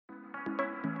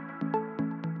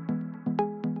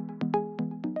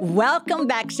Welcome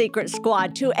back, Secret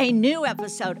Squad, to a new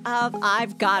episode of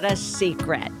I've Got a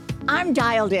Secret. I'm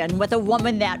dialed in with a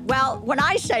woman that, well, when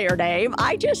I say her name,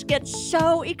 I just get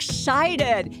so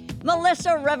excited.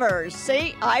 Melissa Rivers.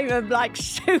 See, I'm like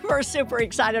super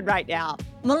excited right now.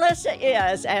 Melissa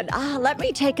is, and let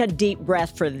me take a deep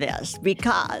breath for this,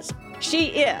 because she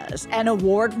is an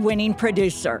award-winning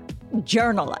producer,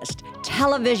 journalist,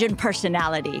 television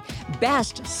personality,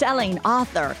 best-selling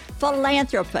author,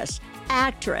 philanthropist,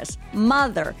 actress,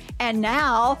 mother, and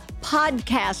now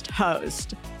podcast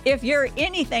host. If you're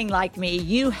anything like me,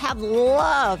 you have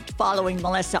loved following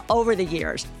Melissa over the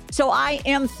years. So I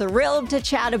am thrilled to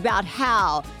chat about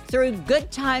how, through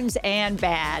good times and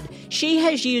bad, she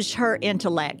has used her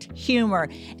intellect, humor,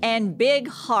 and big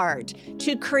heart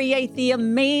to create the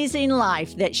amazing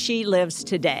life that she lives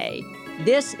today.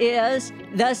 This is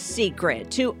the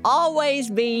secret to always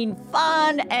being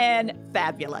fun and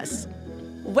fabulous.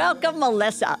 Welcome,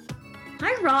 Melissa.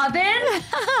 Hi, Robin.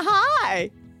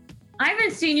 Hi. I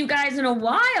haven't seen you guys in a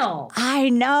while. I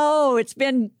know. It's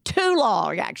been too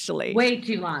long, actually. Way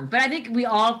too long. But I think we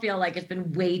all feel like it's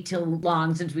been way too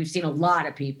long since we've seen a lot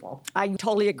of people. I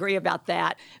totally agree about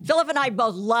that. Philip and I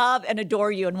both love and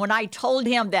adore you. And when I told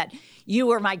him that you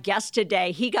were my guest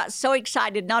today, he got so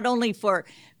excited, not only for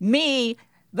me,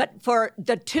 but for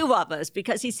the two of us,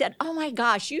 because he said, oh my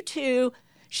gosh, you two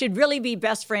should really be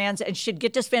best friends and should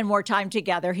get to spend more time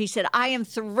together. He said, I am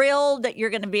thrilled that you're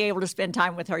going to be able to spend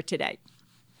time with her today.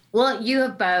 Well, you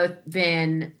have both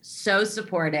been so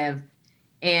supportive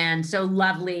and so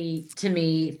lovely to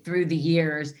me through the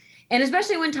years. And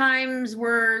especially when times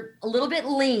were a little bit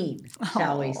lean,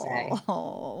 shall we say.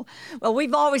 Oh, well,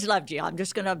 we've always loved you. I'm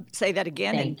just going to say that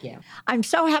again. Thank you. I'm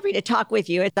so happy to talk with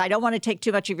you. I don't want to take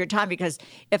too much of your time, because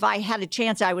if I had a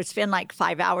chance, I would spend like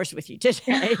 5 hours with you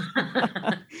today.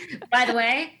 By the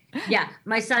way, yeah,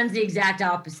 my son's the exact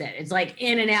opposite. It's like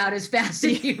in and out as fast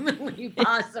as humanly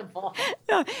possible.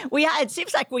 It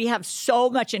seems like we have so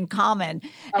much in common.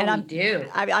 We do.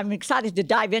 I'm excited to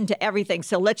dive into everything.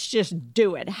 So let's just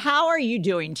do it. How are you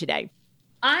doing today?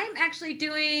 I'm actually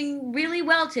doing really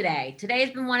well today. Today has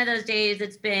been one of those days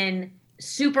that's been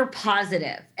super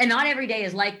positive. And not every day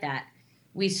is like that.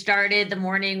 We started the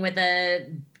morning with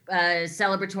a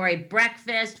celebratory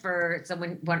breakfast for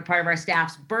one part of our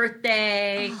staff's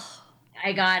birthday. Oh.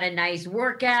 I got a nice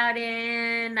workout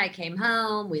in. I came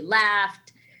home. We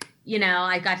laughed. You know,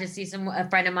 I got to see a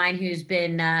friend of mine who's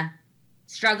been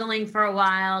struggling for a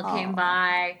while came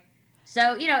by.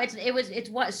 So, you know,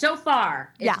 it's so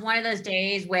far. It's one of those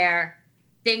days where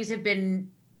things have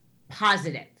been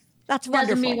positive. That's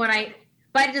wonderful.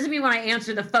 But it doesn't mean when I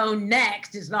answer the phone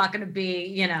next, it's not going to be,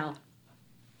 you know,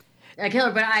 a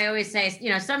killer. But I always say, you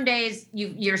know, some days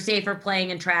you're safer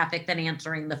playing in traffic than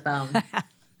answering the phone.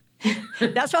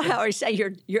 That's what I always say.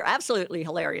 You're absolutely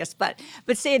hilarious. But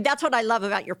see, that's what I love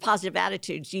about your positive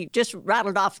attitudes. You just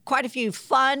rattled off quite a few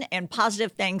fun and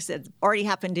positive things that already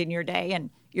happened in your day, and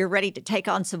you're ready to take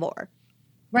on some more.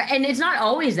 Right. And it's not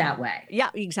always that way. Yeah,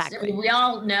 exactly. So we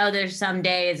all know there's some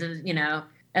days, you know,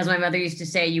 as my mother used to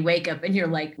say, you wake up and you're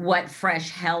like, what fresh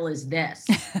hell is this?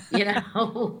 You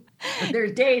know,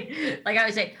 there's days, like I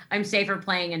would say, I'm safer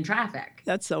playing in traffic.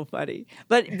 That's so funny.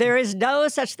 But there is no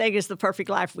such thing as the perfect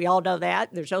life. We all know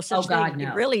that. There's no such thing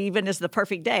really even as the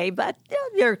perfect day, but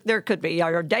there could be.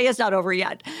 Our day is not over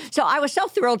yet. So I was so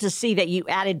thrilled to see that you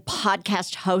added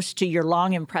podcast host to your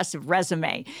long, impressive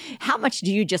resume. How much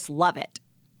do you just love it?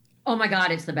 Oh my God,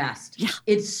 it's the best. Yeah.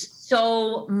 It's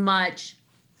so much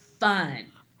fun.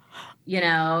 You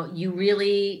know, you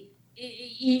really,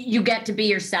 you get to be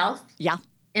yourself. Yeah.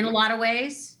 In a lot of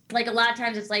ways. Like a lot of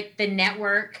times it's like the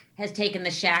network has taken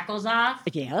the shackles off.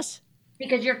 Yes.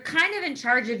 Because you're kind of in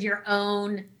charge of your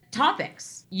own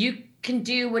topics. You can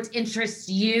do what interests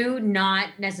you, not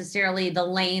necessarily the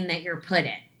lane that you're put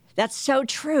in. That's so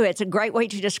true. It's a great way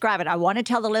to describe it. I want to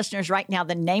tell the listeners right now,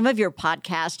 the name of your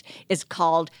podcast is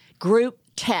called Group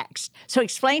Text. So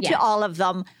explain to all of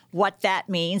them what that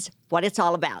means, what it's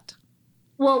all about.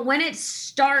 Well, when it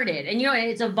started, and you know,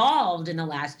 it's evolved in the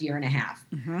last year and a half.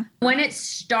 Mm-hmm. When it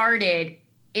started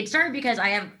because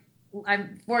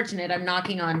I'm fortunate, I'm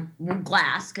knocking on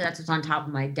glass because that's what's on top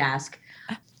of my desk.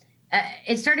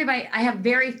 It started I have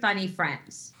very funny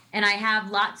friends, and I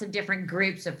have lots of different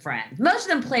groups of friends. Most of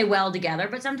them play well together,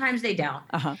 but sometimes they don't.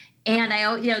 Uh-huh. And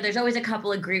there's always a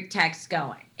couple of group texts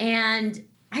going. And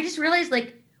I just realized,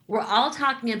 like, we're all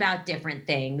talking about different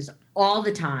things all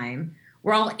the time.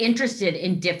 We're all interested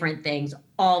in different things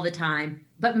all the time,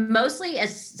 but mostly,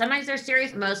 sometimes they're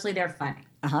serious, mostly they're funny.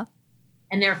 Uh-huh.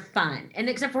 And they're fun. And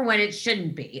except for when it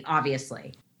shouldn't be,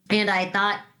 obviously. And I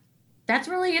thought, that's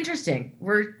really interesting.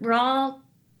 We're all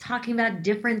talking about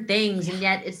different things, and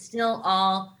yet it's still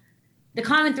all the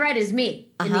common thread is me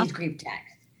in these group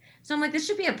texts. So I'm like, this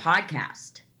should be a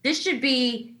podcast. This should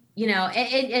be, you know,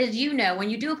 and as you know, when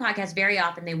you do a podcast, very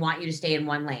often they want you to stay in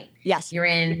one lane. Yes. You're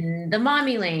in the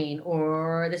mommy lane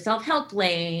or the self-help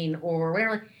lane or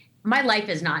whatever. My life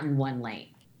is not in one lane.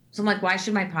 So I'm like, why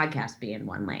should my podcast be in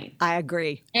one lane? I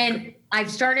agree. And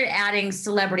I've started adding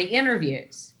celebrity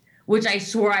interviews, which I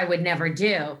swore I would never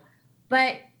do,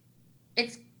 but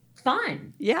it's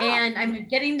fun. Yeah. And I'm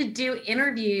getting to do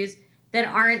interviews that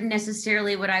aren't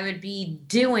necessarily what I would be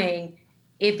doing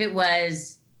if it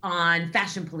was on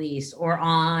Fashion Police or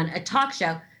on a talk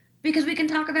show, because we can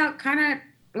talk about kind of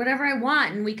whatever I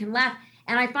want and we can laugh.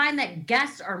 And I find that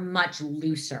guests are much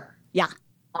looser. Yeah.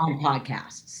 On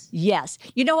podcasts. Yes.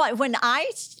 You know what? When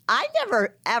I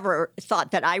never, ever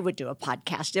thought that I would do a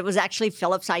podcast. It was actually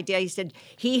Philip's idea. He said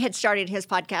he had started his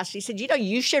podcast. He said, you know,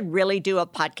 you should really do a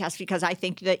podcast because I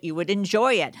think that you would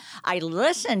enjoy it. I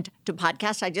listened to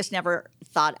podcasts. I just never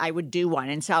thought I would do one.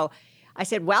 And so I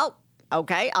said, well,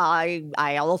 okay,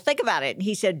 I'll think about it. And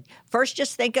he said, first,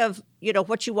 just think of, you know,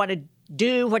 what you want to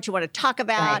do, what you want to talk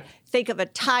about, right. Think of a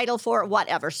title for it,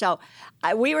 whatever. So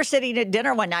we were sitting at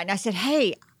dinner one night and I said,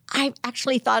 hey, I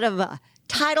actually thought of a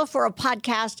title for a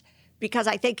podcast because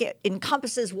I think it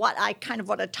encompasses what I kind of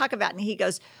want to talk about. And he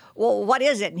goes, well, what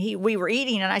is it? And we were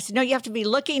eating and I said, no, you have to be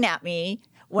looking at me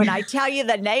when I tell you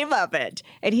the name of it.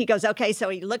 And he goes, okay. So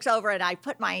he looks over and I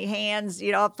put my hands,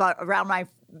 you know, up around my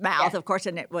mouth, of course,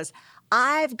 and it was,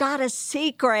 I've Got a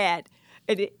Secret.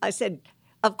 And I said,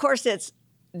 of course, it's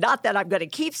not that I'm going to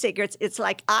keep secrets. It's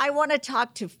like I want to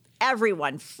talk to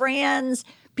everyone, friends,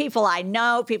 people I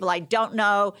know, people I don't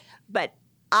know, but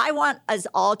I want us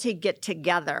all to get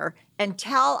together and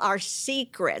tell our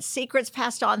secrets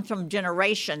passed on from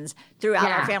generations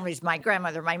throughout our families, my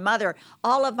grandmother, my mother,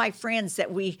 all of my friends,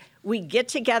 that we get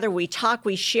together, we talk,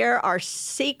 we share our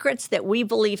secrets that we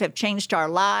believe have changed our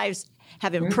lives,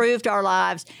 have improved our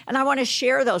lives, and I want to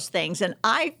share those things. And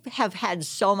I have had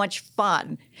so much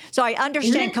fun. So I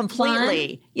understand completely.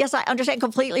 Fun? Yes, I understand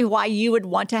completely why you would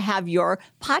want to have your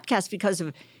podcast because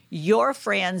of your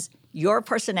friends, your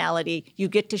personality. You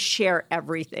get to share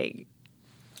everything.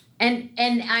 And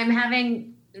I'm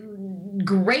having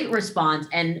great response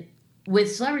and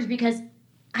with celebrities because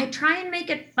I try and make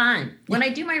it fun. When I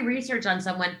do my research on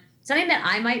someone, something that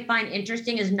I might find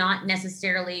interesting is not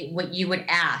necessarily what you would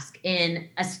ask in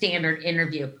a standard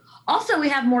interview. Also, we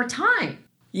have more time.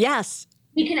 Yes.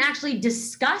 We can actually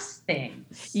discuss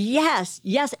things. Yes,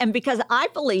 yes. And because I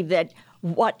believe that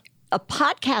what a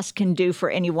podcast can do for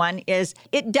anyone is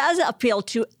it does appeal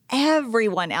to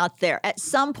everyone out there. At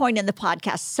some point in the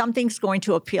podcast, something's going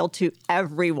to appeal to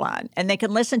everyone, and they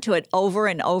can listen to it over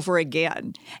and over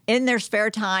again in their spare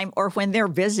time or when they're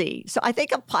busy. So I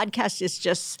think a podcast is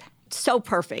just so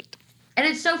perfect. And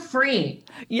it's so free.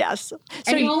 Yes. So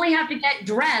and you only have to get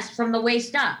dressed from the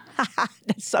waist up.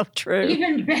 That's so true.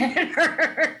 Even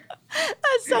better.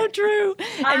 That's so true.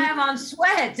 I have on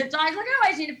sweats. It's always like, oh, I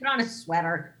just need to put on a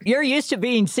sweater. You're used to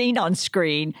being seen on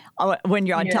screen when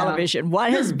you're on television.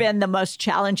 What has been the most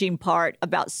challenging part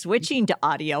about switching to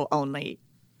audio only?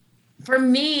 For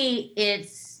me,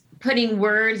 it's putting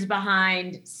words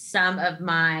behind some of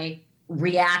my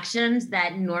reactions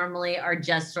that normally are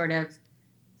just sort of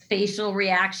facial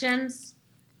reactions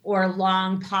or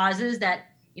long pauses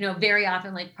that, you know, very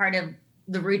often, like part of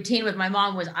the routine with my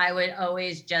mom was I would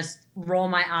always just roll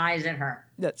my eyes at her.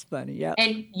 That's funny, yeah.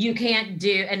 And you can't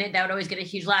do, and that would always get a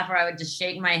huge laugh, or I would just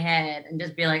shake my head and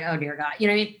just be like, oh dear God. You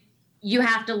know what I mean? You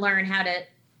have to learn how to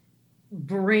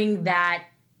bring that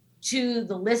to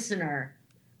the listener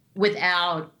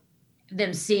without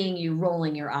them seeing you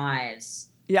rolling your eyes,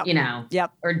 you know,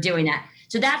 or doing that.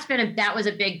 So that was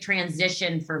a big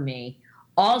transition for me.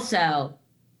 Also,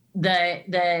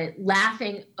 the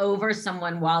laughing over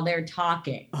someone while they're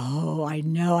talking. Oh, I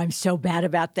know. I'm so bad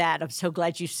about that. I'm so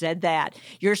glad you said that.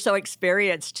 You're so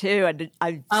experienced too. And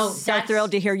I'm so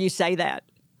thrilled to hear you say that.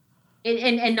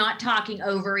 And not talking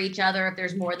over each other if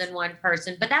there's more than one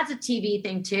person. But that's a TV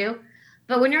thing too.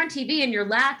 But when you're on TV and you're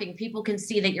laughing, people can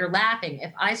see that you're laughing.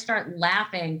 If I start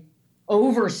laughing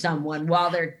over someone while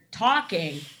they're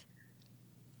talking,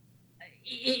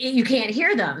 you can't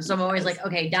hear them. So I'm always like,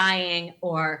 okay, dying,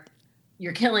 or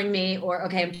you're killing me, or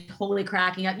okay, I'm totally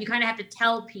cracking up. You kind of have to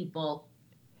tell people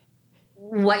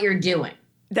what you're doing.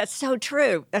 That's so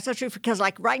true. That's so true because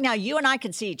like right now, you and I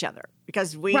can see each other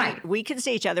because we can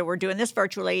see each other. We're doing this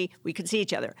virtually. We can see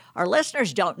each other. Our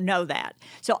listeners don't know that.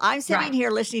 So I'm sitting here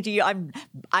listening to you.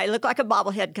 I look like a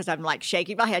bobblehead because I'm like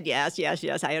shaking my head. Yes, yes,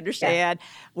 yes. I understand. Yeah.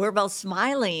 We're both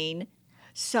smiling.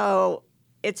 So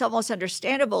it's almost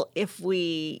understandable if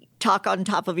we talk on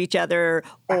top of each other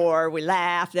or we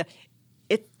laugh.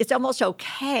 It's almost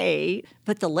okay,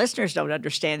 but the listeners don't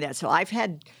understand that. So I've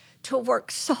had to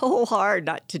work so hard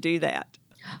not to do that.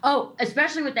 Oh,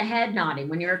 especially with the head nodding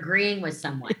when you're agreeing with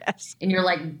someone. Yes. And you're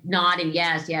like nodding,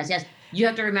 yes, yes, yes. You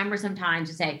have to remember sometimes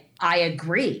to say, I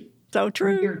agree. So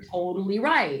true. You're totally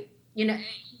right. You know,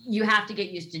 you have to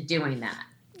get used to doing that.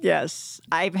 Yes.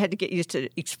 I've had to get used to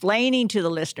explaining to the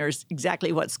listeners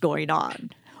exactly what's going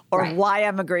on or why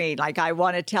I'm agreeing. Like I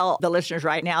want to tell the listeners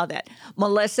right now that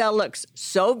Melissa looks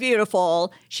so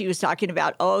beautiful. She was talking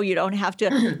about, oh, you don't have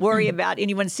to worry about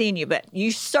anyone seeing you, but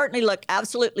you certainly look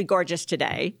absolutely gorgeous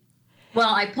today.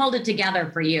 Well, I pulled it together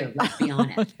for you, let's be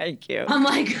honest. Thank you. I'm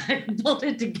like, I pulled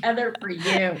it together for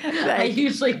you. I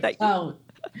usually don't.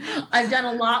 I've done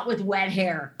a lot with wet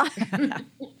hair.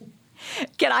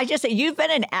 Can I just say, you've been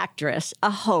an actress,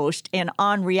 a host, and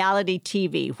on reality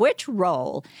TV. Which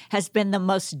role has been the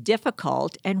most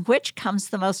difficult and which comes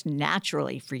the most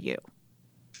naturally for you?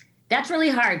 That's really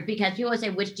hard because people always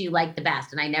say, which do you like the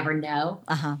best? And I never know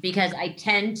because I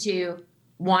tend to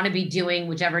want to be doing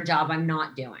whichever job I'm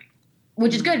not doing.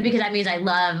 Which is good because that means I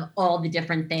love all the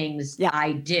different things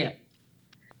I do.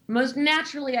 Most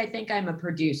naturally, I think I'm a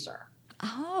producer.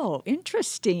 Oh,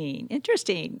 interesting.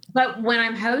 Interesting. But when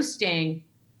I'm hosting,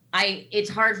 it's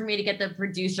hard for me to get the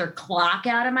producer clock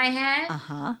out of my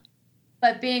head.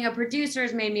 But being a producer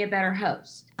has made me a better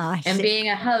host. And being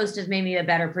a host has made me a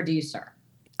better producer.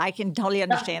 I can totally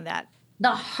understand that. The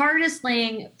hardest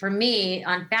thing for me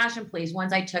on Fashion Police,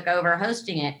 once I took over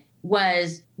hosting it,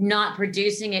 was not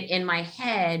producing it in my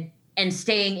head and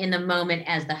staying in the moment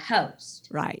as the host.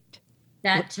 Right.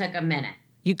 That took a minute.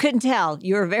 You couldn't tell.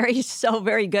 You were very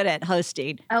good at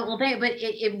hosting. Oh, well, but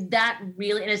that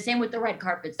really, and the same with the red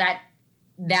carpets, that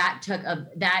took a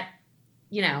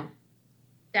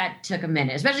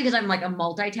minute, especially because I'm like a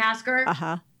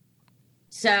multitasker.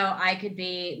 So I could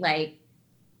be like,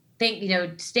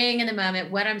 staying in the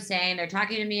moment, what I'm saying, they're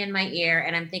talking to me in my ear,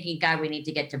 and I'm thinking, God, we need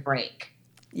to get to break.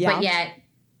 Yeah. But yet,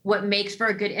 what makes for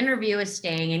a good interview is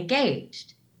staying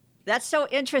engaged. That's so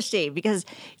interesting because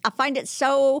I find it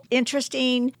so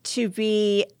interesting to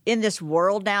be in this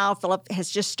world now. Philip has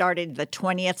just started the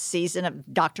 20th season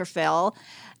of Dr. Phil.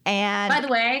 And by the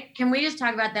way, can we just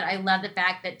talk about that? I love the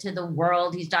fact that to the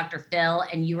world, he's Dr. Phil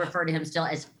and you refer to him still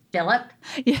as Philip.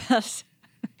 Yes.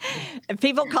 And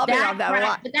people comment on that a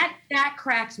lot. But that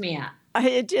cracks me up.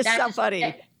 It's just so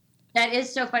funny. That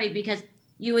is so funny because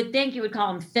you would think you would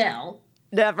call him Phil.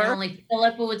 Never. And only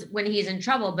Philip was when he's in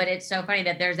trouble, but it's so funny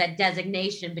that there's that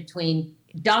designation between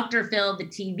Dr. Phil, the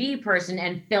TV person,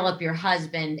 and Philip, your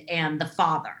husband, and the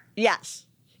father. Yes.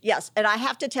 Yes. And I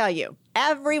have to tell you,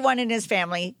 everyone in his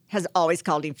family has always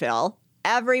called him Phil.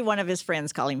 Every one of his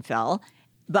friends call him Phil.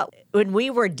 But when we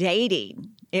were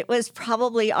dating, it was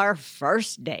probably our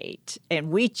first date. And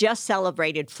we just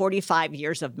celebrated 45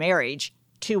 years of marriage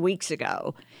 2 weeks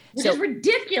ago. Which is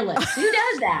ridiculous. Who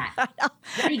does that? What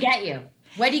did he get you?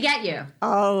 What did he get you?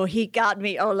 Oh, he got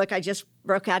me. Oh, look, I just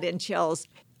broke out in chills.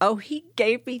 Oh, he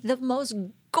gave me the most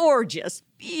gorgeous,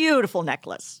 beautiful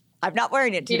necklace. I'm not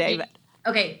wearing it today, but.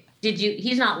 Okay.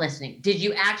 He's not listening. Did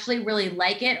you actually really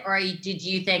like it? Or did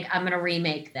you think, I'm going to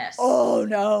remake this? Oh,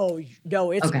 no.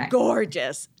 No, it's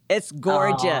gorgeous. It's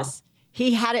gorgeous.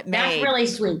 He had it made. That's really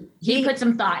sweet. He put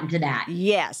some thought into that.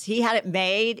 Yes, he had it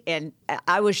made, and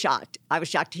I was shocked.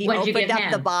 He opened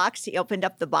up the box. He opened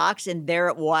up the box, and there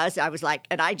it was. I was like,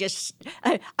 and I'm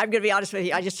going to be honest with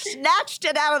you, I just snatched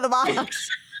it out of the box.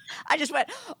 I just went,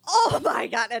 oh my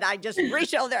God. And I just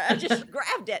reached over there and just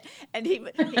grabbed it. And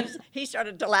he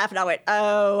started to laugh. And I went,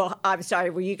 oh, I'm sorry.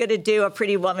 Were you going to do a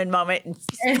Pretty Woman moment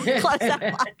and close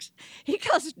that box? He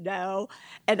goes, no.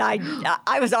 And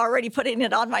I was already putting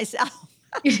it on myself.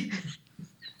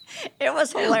 It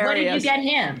was hilarious. What did you get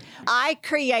him? I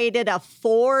created a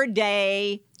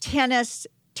 4-day tennis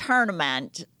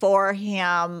tournament for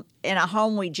him in a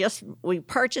home we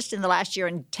purchased in the last year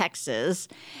in Texas,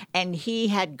 and he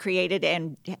had created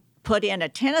and put in a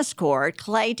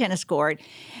clay tennis court,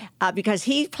 because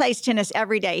he plays tennis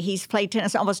every day. He's played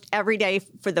tennis almost every day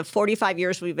for the 45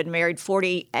 years we've been married,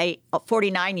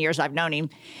 49 years I've known him,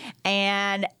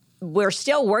 and we're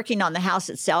still working on the house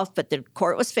itself, but the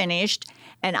court was finished,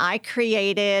 and I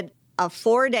created a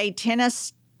 4-day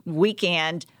tennis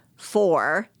weekend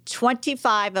for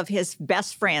 25 of his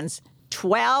best friends,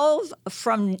 12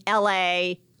 from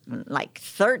LA, like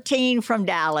 13 from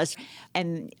Dallas.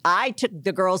 And I took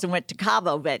the girls and went to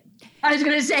Cabo, but I was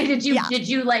going to say, did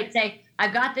you like say,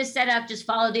 I've got this set up, just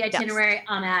follow the itinerary, yes.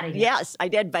 I'm out of here. Yes, I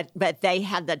did. But they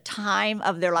had the time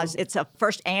of their lives. It's a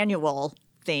first annual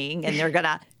thing, and they're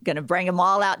gonna bring them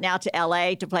all out now to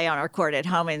L.A. to play on our court at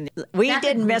home. And we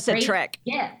didn't miss a trick.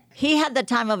 Yeah. He had the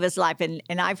time of his life, and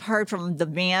I've heard from the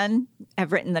men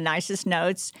have written the nicest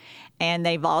notes, and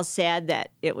they've all said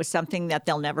that it was something that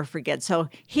they'll never forget. So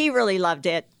he really loved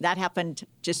it. That happened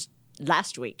just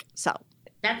last week. So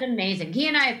that's amazing. He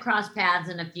and I have crossed paths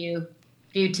in a few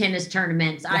tennis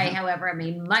tournaments. I, however, am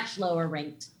a much lower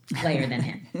ranked player than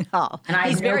him. Oh, and I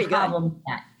have no problem with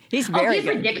that. He's very he's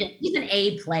good. ridiculous. He's an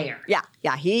A player. Yeah.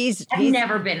 I've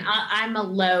never been. I'm a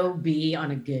low B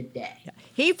on a good day.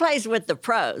 He plays with the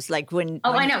pros, like when.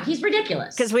 Oh, I know. He's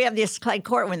ridiculous. Because we have this clay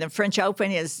court when the French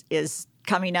Open is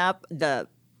coming up. The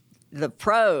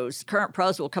current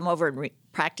pros will come over and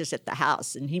practice at the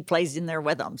house, and he plays in there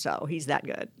with them. So he's that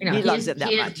good. He loves it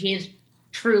that much. He is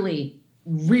truly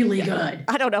really good.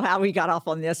 I don't know how we got off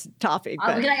on this topic.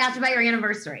 We're going to ask about your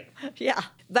anniversary. Yeah.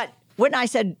 But when I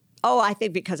said, I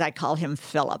think because I call him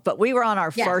Philip. But we were on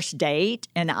our first date,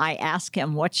 and I asked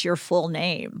him, what's your full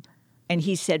name? And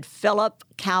he said, Philip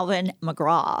Calvin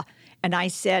McGraw. And I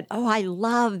said, I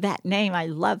love that name. I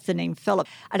love the name Philip.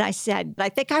 And I said, I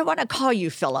think I want to call you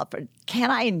Philip.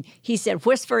 Can I? And he said,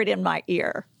 whisper it in my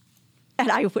ear. And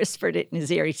I whispered it in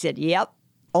his ear. He said, yep,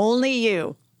 only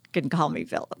you can call me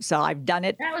Philip. So I've done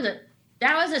it.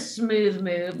 That was a smooth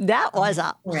move. That was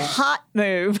a hot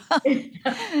move.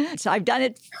 So I've done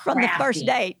it from the first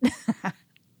date.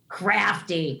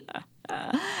 Crafty.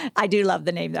 I do love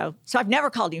the name, though. So I've never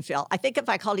called him Phil. I think if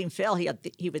I called him Phil,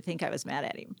 he would think I was mad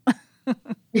at him.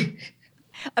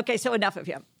 Okay, so enough of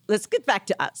him. Let's get back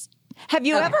to us. Have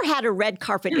you ever had a red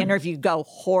carpet interview go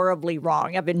horribly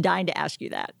wrong? I've been dying to ask you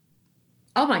that.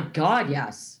 Oh, my God,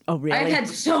 yes. Oh, really? I've had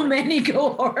so many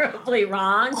go horribly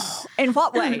wrong. Oh, in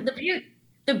what way?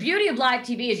 The beauty of live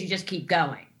TV is you just keep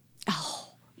going.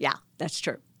 Oh, yeah, that's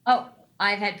true. Oh,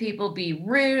 I've had people be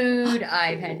rude.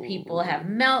 I've had people have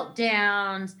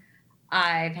meltdowns.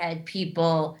 I've had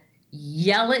people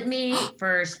yell at me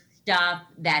for stuff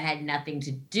that had nothing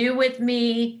to do with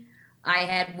me. I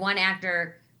had one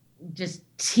actor just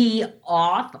tee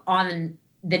off on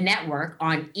the network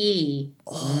on E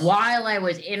while I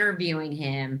was interviewing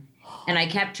him. And I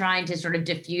kept trying to sort of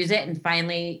diffuse it. And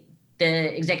finally,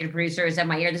 the executive producer said,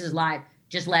 my ear, this is live.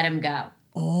 Just let him go.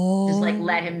 Oh. Just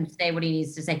let him say what he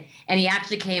needs to say. And he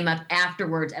actually came up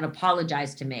afterwards and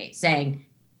apologized to me, saying,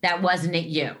 that wasn't it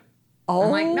you. Oh.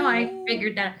 I'm like, no, I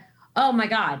figured that. Oh, my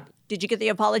God. Did you get the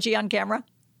apology on camera?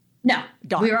 No.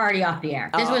 Darn. We were already off the air.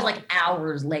 This was like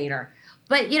hours later.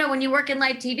 But, when you work in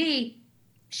live TV,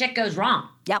 shit goes wrong.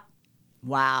 Yep.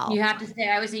 Wow. You have to say,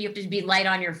 I always say you have to be light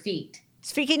on your feet.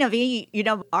 Speaking of E,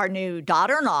 our new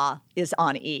daughter-in-law is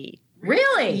on E.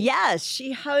 Really? Yes,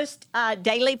 she hosts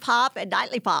Daily Pop and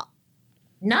Nightly Pop.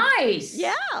 Nice.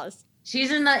 Yes. She's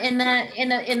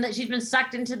she's been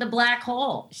sucked into the black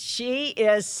hole. She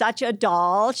is such a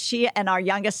doll. She and our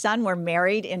youngest son were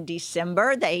married in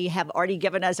December. They have already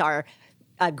given us our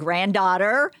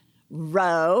granddaughter,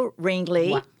 Ro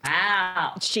Ringley.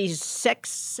 Wow. She's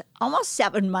 6, almost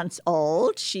 7 months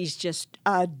old. She's just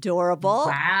adorable.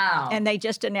 Wow. And they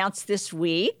just announced this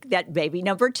week that baby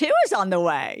number 2 is on the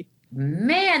way.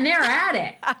 Man, they're at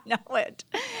it. I know it.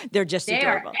 They're just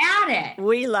adorable. They're at it.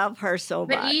 We love her so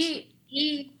much. But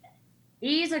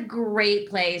E's a great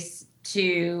place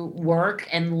to work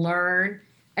and learn.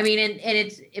 I mean,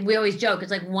 and we always joke,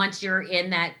 it's like once you're in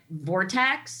that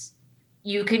vortex,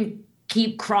 you can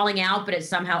keep crawling out, but it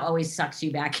somehow always sucks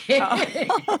you back in.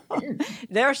 Oh.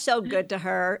 They're so good to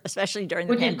her, especially during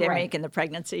the pandemic and the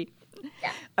pregnancy.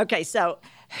 Yeah. Okay, so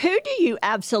who do you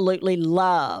absolutely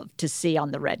love to see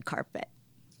on the red carpet?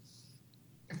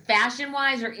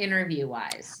 Fashion-wise or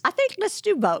interview-wise? I think let's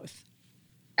do both.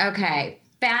 Okay.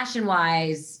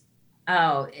 Fashion-wise,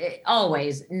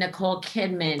 always Nicole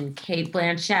Kidman, Cate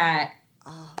Blanchett.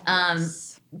 Oh,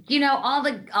 yes. All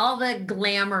the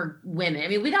glamour women. I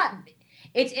mean,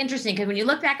 it's interesting because when you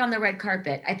look back on the red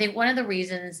carpet, I think one of the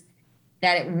reasons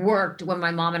that it worked when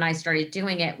my mom and I started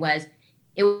doing it was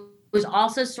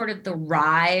also sort of the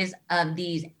rise of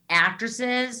these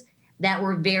actresses that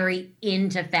were very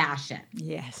into fashion.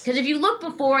 Yes. Because if you look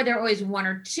before, there were always one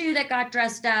or two that got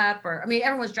dressed up,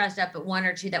 everyone was dressed up, but one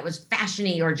or two that was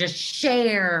fashiony or just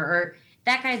Cher or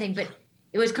that kind of thing. But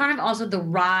it was kind of also the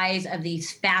rise of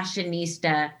these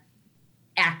fashionista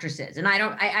actresses. And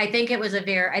I think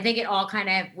it all kind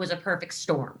of was a perfect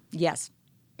storm. Yes.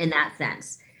 In that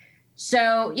sense.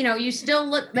 So, you still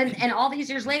look, and all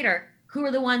these years later, who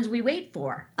are the ones we wait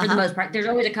for the most part? There's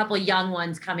always a couple of young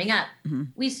ones coming up. Mm-hmm.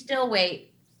 We still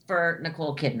wait for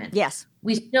Nicole Kidman. Yes.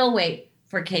 We still wait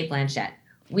for Cate Blanchett.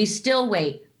 We still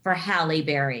wait for Halle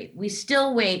Berry. We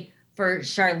still wait for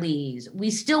Charlize. We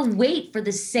still wait for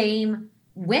the same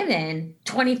women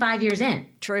 25 years in.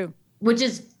 True. Which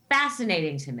is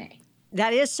fascinating to me.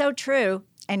 That is so true.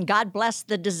 And God bless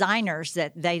the designers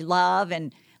that they love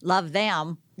and love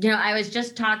them. I was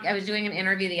doing an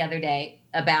interview the other day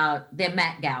about the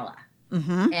Met Gala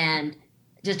and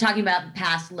just talking about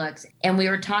past looks. And we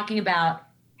were talking about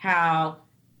how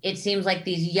it seems like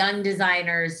these young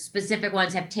designers, specific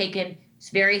ones, have taken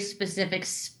very specific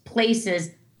places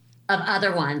of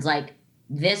other ones. Like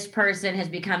this person has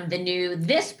become the new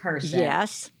this person.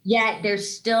 Yes. Yet there's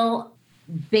still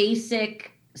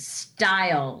basic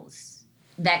styles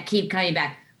that keep coming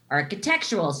back.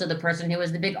 Architectural. So the person who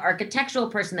was the big architectural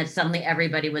person that suddenly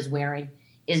everybody was wearing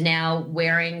is now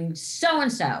wearing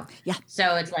so-and-so. Yeah.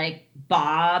 So it's like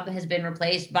Bob has been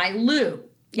replaced by Lou,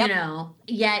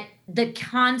 yet the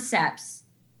concepts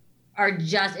are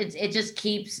just,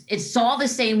 it's all the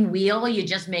same wheel. You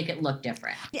just make it look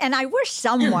different. And I wish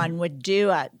someone would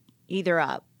do either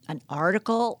an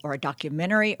article or a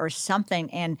documentary or something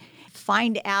and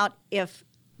find out if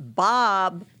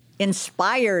Bob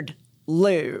inspired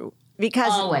Lou,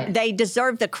 because always. They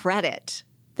deserve the credit.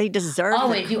 They deserve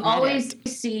always. The you credit. Always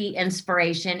see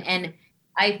inspiration. And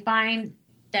I find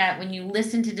that when you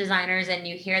listen to designers and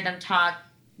you hear them talk,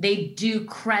 they do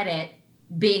credit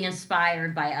being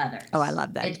inspired by others. Oh, I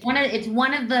love that. It's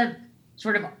one of the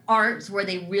sort of arts where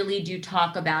they really do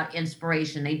talk about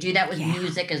inspiration. They do that with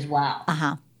music as well.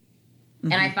 Uh-huh.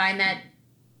 Mm-hmm. And I find that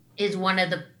is one of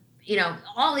the,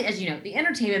 the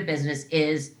entertainment business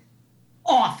is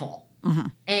awful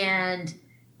and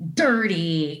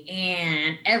dirty,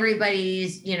 and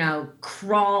everybody's,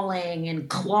 crawling and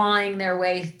clawing their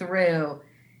way through.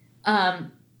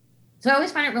 So I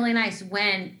always find it really nice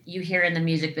when you hear in the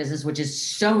music business, which is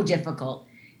so difficult,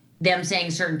 them saying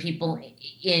certain people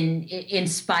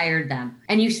inspired them.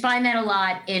 And you find that a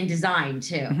lot in design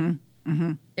too. Mm-hmm.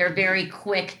 Mm-hmm. They're very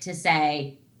quick to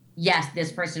say, yes,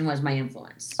 this person was my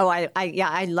influence. Oh,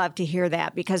 I love to hear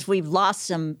that, because we've lost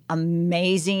some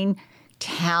amazing,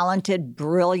 talented,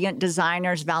 brilliant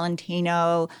designers.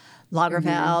 Valentino,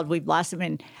 Lagerfeld, we've lost them,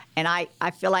 and I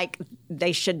feel like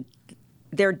they should,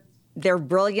 their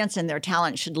brilliance and their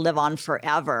talent should live on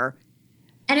forever.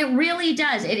 And it really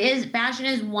does. It is, fashion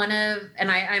is one of,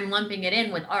 and I'm lumping it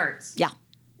in with arts. Yeah.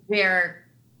 Where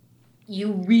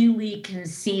you really can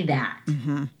see that.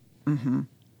 Mm-hmm. Mm-hmm.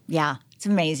 Yeah, it's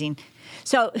amazing.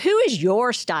 So who is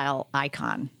your style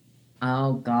icon?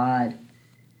 Oh, God.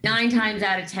 9 times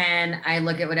out of 10, I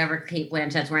look at whatever Kate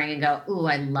Blanchett's wearing and go, ooh,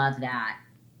 I love that.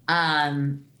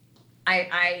 I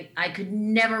could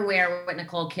never wear what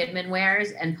Nicole Kidman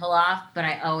wears and pull off, but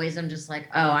I always am just like,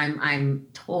 oh, I'm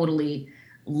totally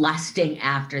lusting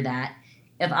after that.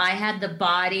 If I had the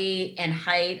body and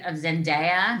height of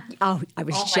Zendaya. Oh, I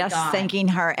was just thinking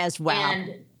her as well.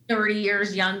 And 30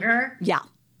 years younger. Yeah.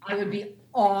 I would be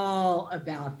all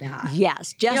about that.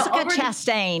 Yes. Jessica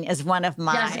Chastain is one of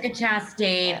my. Jessica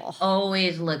Chastain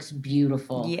always looks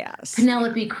beautiful. Yes.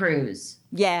 Penelope Cruz.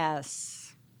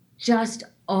 Yes. Just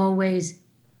always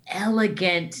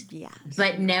elegant. Yes.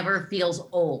 But never feels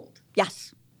old.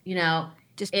 Yes.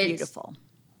 Just beautiful.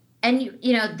 And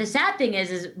the sad thing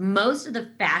is most of the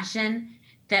fashion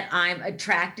that I'm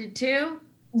attracted to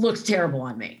looks terrible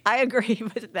on me. I agree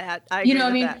with that.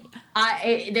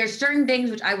 There's certain things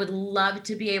which I would love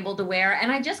to be able to wear,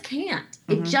 and I just can't.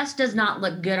 Mm-hmm. It just does not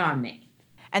look good on me.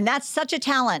 And that's such a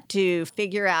talent, to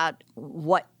figure out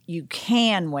what you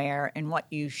can wear and what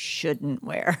you shouldn't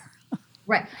wear.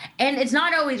 Right. And it's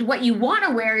not always what you want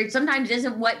to wear. It sometimes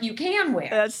isn't what you can wear.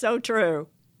 That's so true.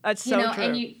 That's so true.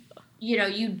 And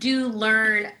you do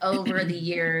learn over the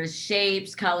years,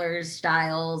 shapes, colors,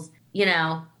 styles.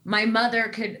 My mother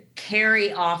could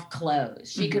carry off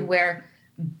clothes. She could wear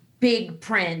big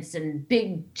prints and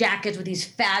big jackets with these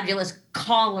fabulous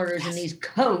collars and these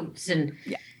coats and,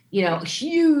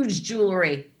 huge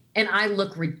jewelry. And I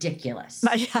look ridiculous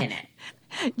in it.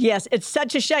 Yes, it's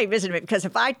such a shame, isn't it? Because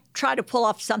if I try to pull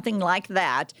off something like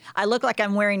that, I look like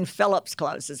I'm wearing Phillips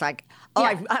clothes. It's like,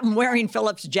 I'm wearing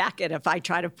Phillips' jacket if I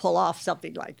try to pull off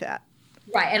something like that.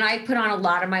 Right. And I put on a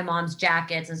lot of my mom's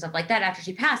jackets and stuff like that after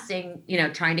she passed,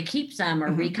 trying to keep some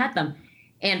or recut them.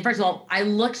 And first of all, I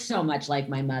looked so much like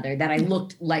my mother that I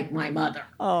looked like my mother.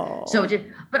 Oh.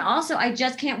 But also I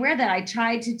just can't wear that. I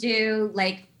tried to do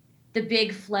like the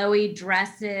big flowy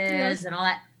dresses and all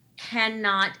that.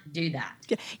 Cannot do that.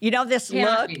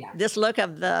 This look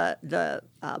of the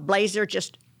blazer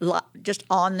just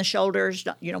on the shoulders.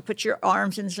 Put your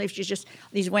arms in the sleeves. You just,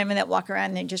 these women that walk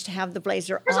around, they just have the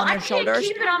blazer on their shoulders. I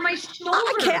can't keep it on my shoulders.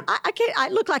 I can't. I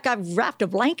look like I've wrapped a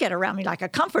blanket around me like a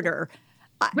comforter.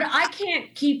 But I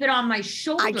can't keep it on my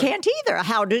shoulder. I can't either.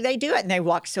 How do they do it? And they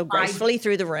walk so gracefully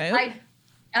through the room.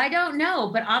 I don't know,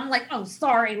 but I'm like, oh,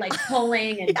 sorry, like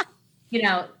pulling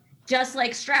and, just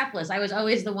like strapless. I was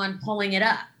always the one pulling it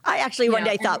up. I actually one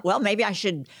day thought, well, maybe I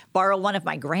should borrow one of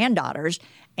my granddaughters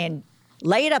and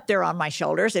lay it up there on my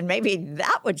shoulders, and maybe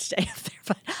that would stay up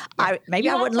there. But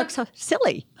I wouldn't look so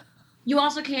silly. You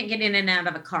also can't get in and out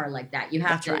of a car like that. You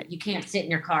have Right. You can't sit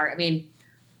in your car. I mean,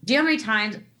 do you know how many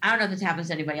times, I don't know if this happens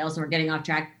to anybody else and we're getting off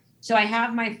track. So I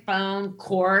have my phone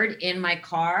cord in my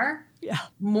car. Yeah.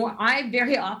 I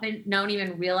very often don't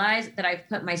even realize that I've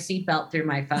put my seatbelt through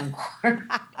my phone cord.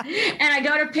 And I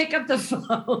go to pick up the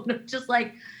phone. Just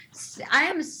like, I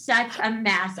am such a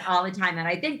mess all the time. And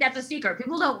I think that's a secret.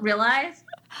 People don't realize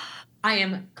I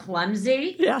am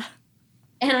clumsy. Yeah.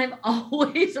 And I'm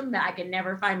always I can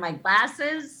never find my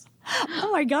glasses.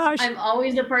 Oh my gosh. I'm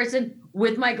always the person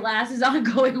with my glasses on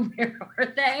going, where are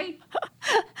they?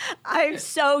 I'm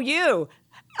so you.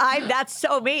 That's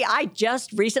so me. I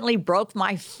just recently broke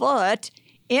my foot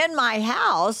in my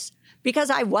house because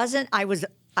I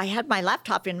had my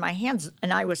laptop in my hands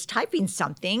and I was typing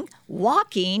something,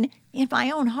 walking in my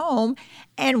own home,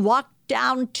 and walked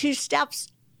down 2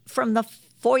 steps from the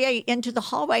foyer into the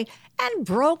hallway and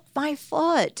broke my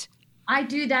foot. I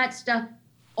do that stuff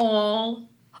all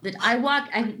that I walk.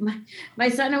 My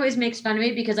son always makes fun of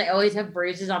me because I always have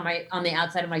bruises on the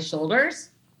outside of my shoulders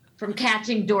from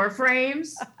catching door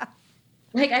frames.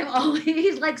 Like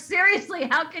he's like, seriously,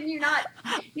 how can you not?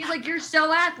 He's like, you're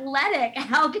so athletic.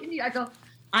 How can you? I go,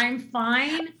 I'm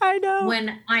fine. I know.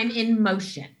 When I'm in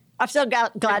motion. I'm so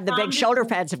glad the big shoulder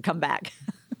pads have come back.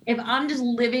 If I'm just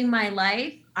living my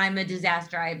life, I'm a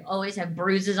disaster. I always have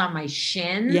bruises on my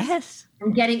shins. Yes.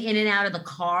 From getting in and out of the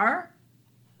car.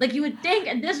 Like you would think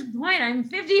at this point, I'm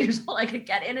 50 years old, I could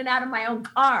get in and out of my own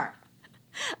car.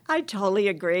 I totally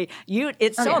agree.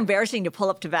 It's so embarrassing to pull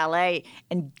up to valet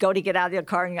and go to get out of the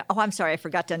car and go, oh, I'm sorry, I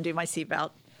forgot to undo my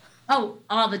seatbelt. Oh,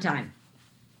 all the time.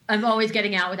 I'm always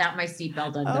getting out without my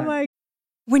seatbelt undone. Oh my.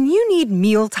 When you need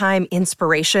mealtime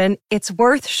inspiration, it's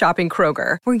worth shopping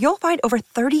Kroger, where you'll find over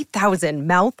 30,000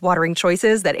 mouth-watering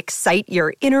choices that excite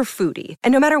your inner foodie.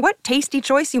 And no matter what tasty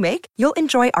choice you make, you'll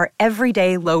enjoy our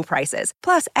everyday low prices,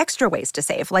 plus extra ways to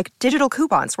save, like digital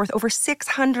coupons worth over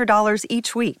 $600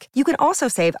 each week. You can also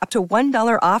save up to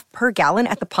 $1 off per gallon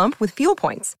at the pump with fuel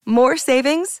points. More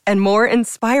savings and more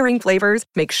inspiring flavors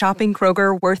make shopping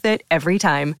Kroger worth it every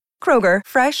time. Kroger,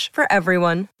 fresh for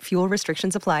everyone. Fuel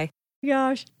restrictions apply.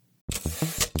 Gosh.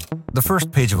 The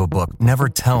first page of a book never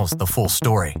tells the full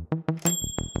story.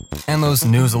 And those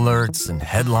news alerts and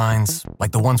headlines,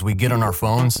 like the ones we get on our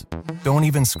phones, don't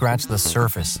even scratch the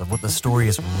surface of what the story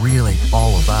is really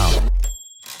all about.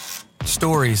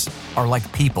 Stories are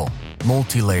like people,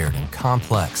 multi-layered and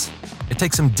complex. It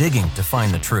takes some digging to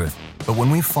find the truth, but when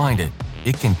we find it,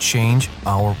 it can change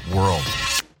our world.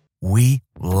 We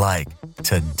like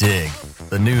to dig.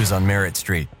 The news on Merritt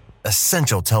Street.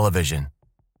 Essential television.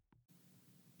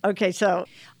 Okay, so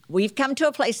we've come to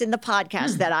a place in the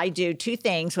podcast that I do 2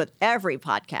 things with every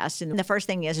podcast. And the first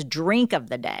thing is drink of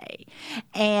the day.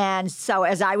 And so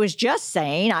as I was just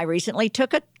saying, I recently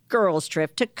took a girls'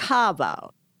 trip to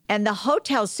Cabo. And the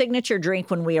hotel's signature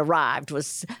drink when we arrived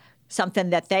was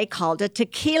something that they called a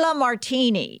tequila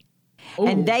martini. Ooh.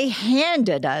 And they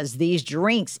handed us these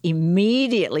drinks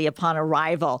immediately upon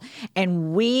arrival.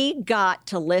 And we got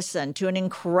to listen to an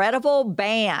incredible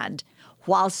band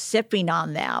while sipping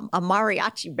on them, a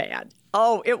mariachi band.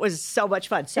 Oh, it was so much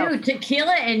fun. So,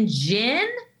 tequila and gin?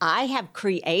 I have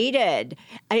created,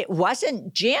 it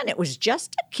wasn't gin, it was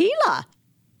just tequila.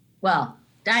 Well,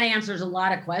 that answers a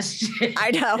lot of questions.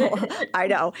 I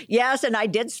know. Yes, and I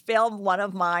did spill one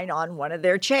of mine on one of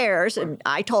their chairs, and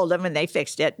I told them, and they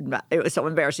fixed it. It was so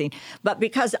embarrassing. But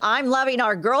because I'm loving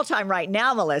our girl time right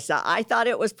now, Melissa, I thought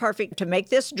it was perfect to make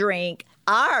this drink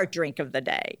our drink of the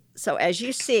day. So as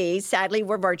you see, sadly,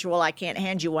 we're virtual. I can't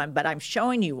hand you one, but I'm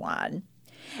showing you one.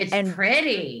 It's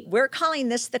pretty. We're calling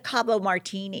this the Cabo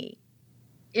Martini.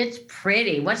 It's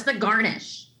pretty. What's the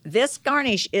garnish? This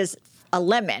garnish is a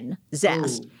lemon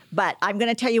zest, but I'm going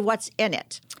to tell you what's in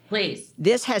it. Please.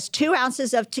 This has 2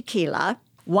 ounces of tequila,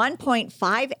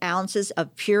 1.5 ounces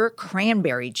of pure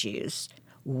cranberry juice,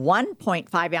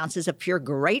 1.5 ounces of pure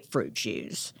grapefruit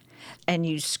juice, and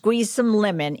you squeeze some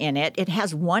lemon in it. It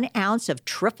has 1 ounce of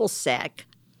triple sec,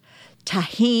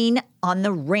 tahine on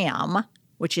the rim,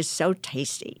 which is so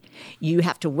tasty. You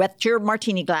have to wet your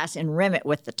martini glass and rim it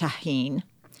with the tahine.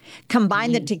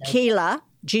 Combine the tequila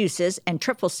juices and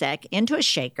triple sec into a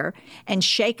shaker and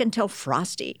shake until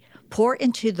frosty. Pour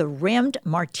into the rimmed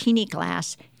martini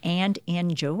glass and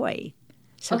enjoy.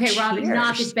 So okay, cheers. Robin,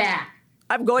 knock it back.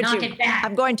 I'm going Knock to. it back.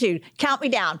 I'm going to. Count me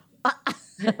down.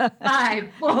 5,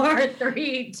 4,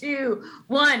 3, 2,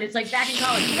 1. It's like back in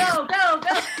college. Go, go,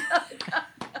 go, go,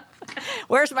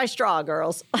 Where's my straw,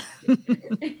 girls? go.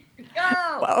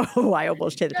 Oh, I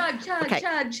almost hit it. Chug, chug, Okay.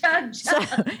 chug, chug, So,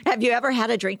 chug. have you ever had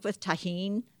a drink with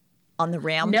tahini on the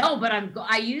rim? No, but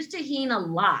I use tahini a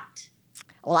lot.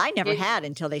 Well, I never It- had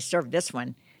until they served this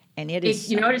one. And it It's,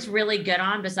 is. you know what it's really good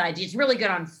on besides, it's really good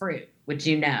on fruit, which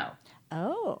you know.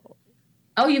 Oh,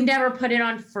 Oh, you've never put it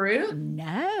on fruit?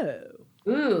 no.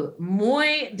 Ooh,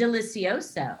 muy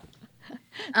delicioso.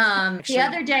 The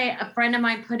other day, a friend of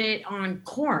mine put it on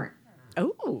corn,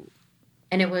 Oh.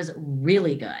 and it was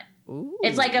really good. Ooh.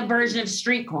 It's like a version of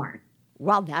street corn.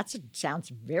 Wow, that sounds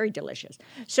very delicious.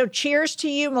 So cheers to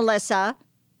you, Melissa.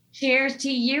 Cheers to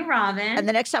you, Robin. And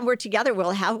the next time we're together,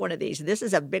 we'll have one of these. This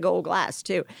is a big old glass,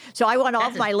 too. So I want all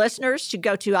of my listeners to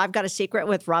go to I've Got a Secret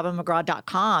with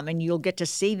RobinMcGraw.com, and you'll get to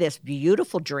see this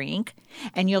beautiful drink,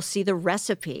 and you'll see the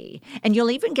recipe, and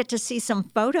you'll even get to see some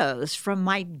photos from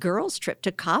my girls' trip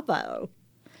to Cabo.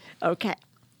 Okay.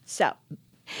 So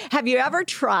have you ever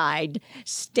tried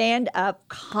stand-up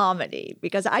comedy?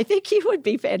 Because I think you would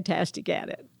be fantastic at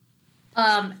it.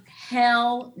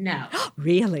 Hell no.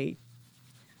 Really?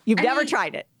 You've I never mean-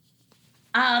 tried it?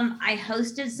 I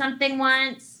hosted something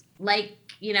once, like,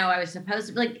 you know, I was supposed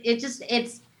to, like,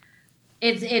 it's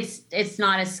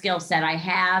not a skill set I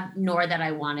have, nor that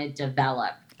I want to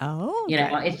develop. Oh, You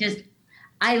know, it's just,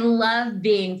 I love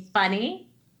being funny.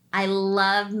 I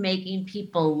love making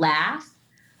people laugh.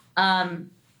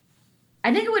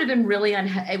 I think it would have been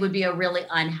it would be a really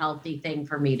unhealthy thing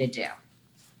for me to do.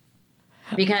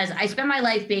 Because I spend my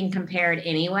life being compared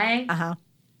anyway. Uh-huh.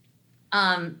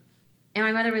 And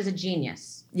my mother was a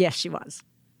genius Yes, she was.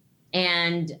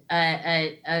 and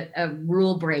a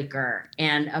rule breaker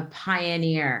and a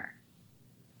pioneer.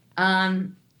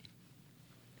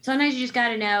 Sometimes you just got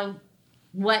to know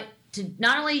what to,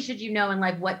 not only should you know in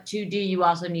life what to do, you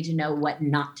also need to know what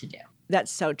not to do.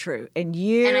 That's so true. And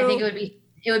And I think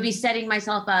it would be setting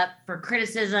myself up for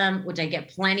criticism, which I get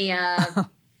plenty of,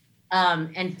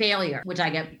 and failure, which I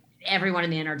get, everyone in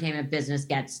the entertainment business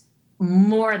gets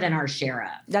more than our share of.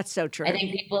 That's so true. I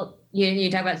think people, you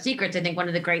talk about secrets. I think one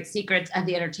of the great secrets of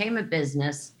the entertainment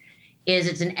business is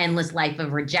it's an endless life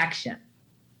of rejection,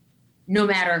 no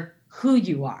matter who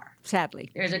you are.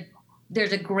 Sadly.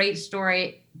 There's a great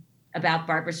story about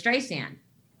Barbara Streisand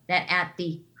that at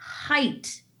the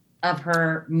height of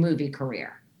her movie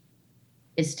career,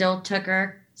 it still took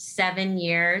her 7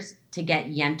 years to get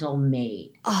Yentl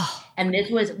made. Oh, And this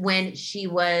was when she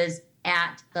was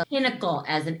at the pinnacle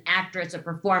as an actress, a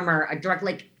performer, a director.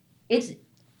 Like, it's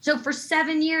so for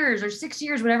 7 years or 6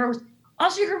 years, whatever it was, all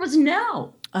she heard was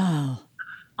no oh,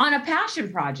 on a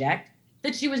passion project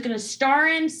that she was going to star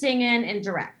in, sing in, and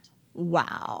direct.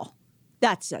 wow.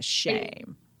 That's a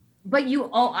shame. But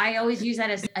I always use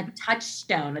that as a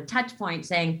touchstone, a touch point,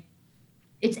 saying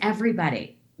it's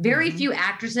everybody. Very few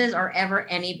actresses or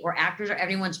actors are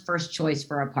anyone's first choice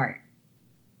for a part.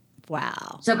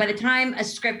 Wow. So by the time a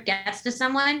script gets to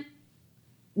someone,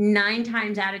 9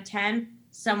 times out of 10,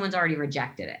 someone's already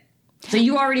rejected it. So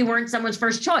you already weren't someone's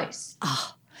first choice.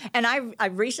 Oh. And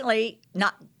I've recently,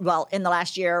 in the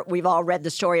last year, we've all read the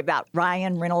story about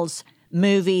Ryan Reynolds'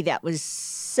 movie that was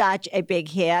such a big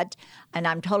hit. And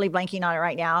I'm totally blanking on it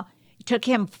right now. It took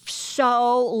him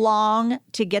so long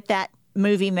to get that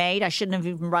movie made. I shouldn't have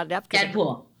even brought it up.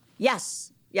 Deadpool.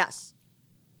 Yes. It's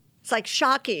like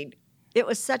shocking. It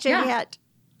was such a Yeah. hit.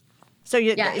 So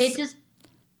It just,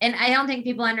 and I don't think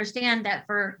people understand that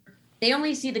they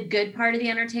only see the good part of the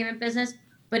entertainment business,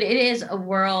 but it is a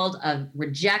world of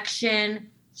rejection,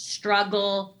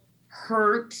 struggle,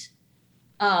 hurt.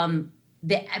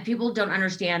 People don't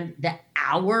understand the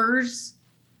hours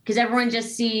because everyone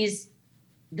just sees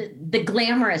the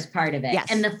glamorous part of it Yes.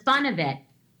 and the fun of it.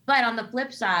 But on the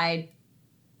flip side,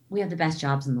 we have the best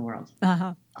jobs in the world.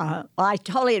 Well, I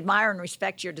totally admire and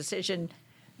respect your decision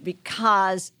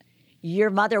because your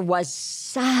mother was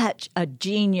such a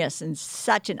genius and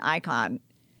such an icon.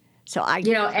 So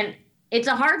And it's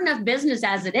a hard enough business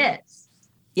as it is.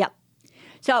 Yep.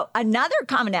 So another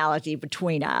commonality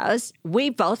between us, we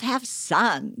both have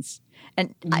sons.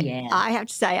 And Yeah. I have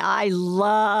to say, I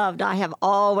have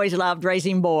always loved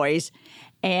raising boys.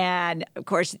 And of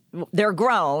course, they're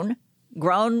grown,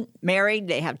 married,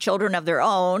 they have children of their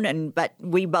own. But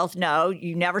we both know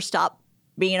you never stop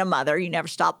being a mother, you never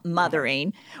stop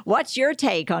mothering. What's your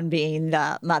take on being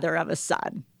the mother of a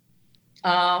son? Oh,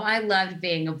 I loved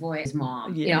being a boy's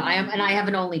mom. Yeah. I have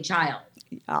an only child.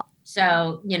 Yeah.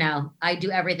 So, I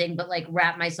do everything but like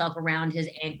wrap myself around his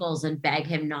ankles and beg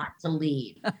him not to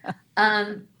leave.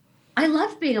 I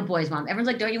love being a boy's mom. Everyone's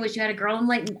like, don't you wish you had a girl? I'm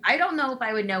like, I don't know if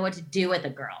I would know what to do with a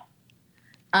girl.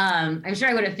 I'm sure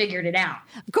I would have figured it out.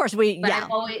 Of course, But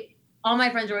all my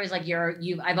friends are always like,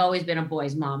 I've always been a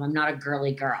boy's mom. I'm not a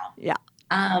girly girl. Yeah.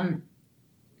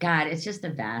 God, it's just the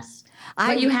best.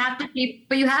 But you have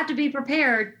to be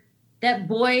prepared that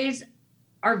boys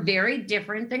are very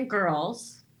different than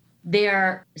girls.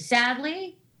 They're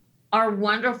sadly our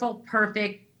wonderful,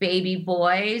 perfect baby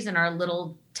boys and our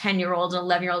little 10-year-olds and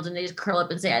 11-year-olds, and they just curl up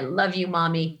and say, I love you,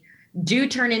 mommy, do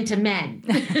turn into men,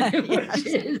 which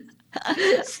is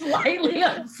slightly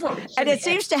unfortunate. And it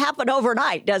seems to happen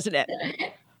overnight, doesn't it?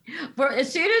 For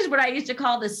as soon as what I used to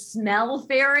call the smell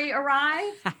fairy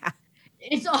arrive,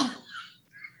 it's all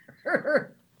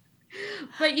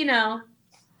But,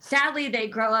 sadly, they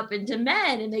grow up into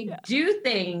men and they do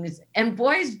things, and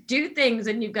boys do things,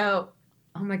 and you go,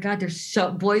 oh my God,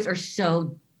 boys are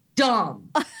so dumb.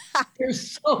 They're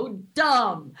so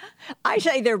dumb. I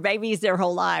say they're babies their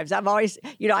whole lives. I've always,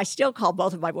 I still call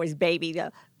both of my boys baby.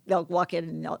 They'll walk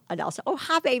in and I'll say, oh,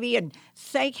 hi, baby. And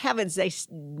thank heavens they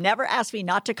never asked me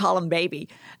not to call them baby.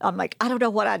 I'm like, I don't know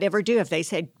what I'd ever do if they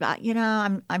said,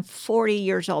 I'm 40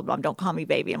 years old, Mom, don't call me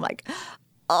baby. I'm like,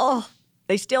 oh,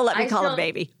 they still let me call him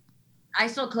baby. I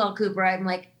still call Cooper, I'm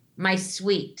like, my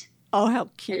sweet. Oh, how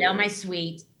cute. Hello, my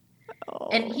sweet. Oh.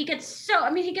 And he gets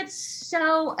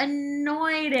so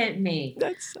annoyed at me.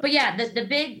 But yeah,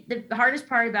 the hardest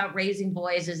part about raising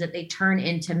boys is that they turn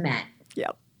into men.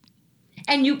 Yep.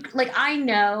 And I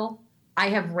know I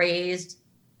have raised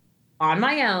on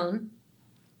my own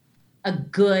a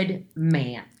good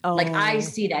man. Oh. I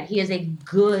see that. He is a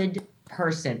good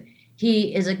person.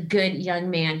 He is a good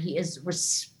young man. He is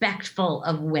respectful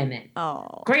of women.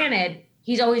 Oh. Granted,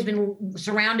 he's always been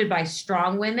surrounded by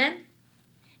strong women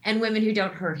and women who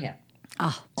don't hurt him.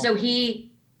 Oh. So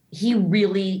he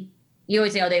really, you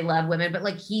always say, oh, they love women,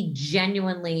 but he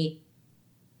genuinely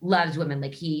loves women.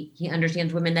 He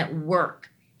understands women that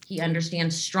work. He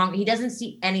understands strong. He doesn't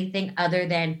see anything other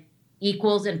than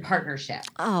equals and partnership.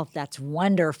 Oh, that's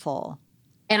wonderful.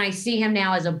 And I see him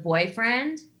now as a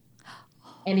boyfriend,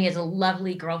 and he has a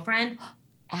lovely girlfriend,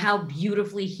 how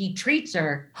beautifully he treats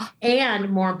her, and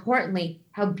more importantly,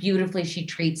 how beautifully she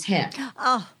treats him.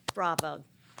 Oh, bravo.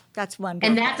 That's wonderful.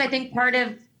 And that's, I think, part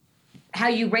of how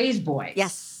you raise boys.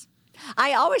 Yes.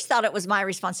 I always thought it was my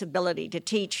responsibility to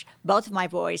teach both of my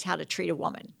boys how to treat a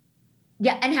woman.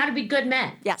 Yeah, and how to be good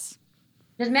men. Yes.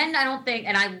 Because men, I don't think,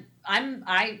 and I'm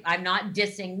not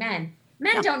dissing men.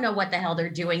 Men don't know what the hell they're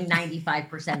doing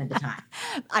 95% of the time.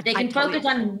 They can focus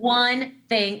on one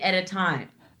thing at a time.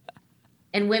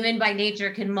 And women by nature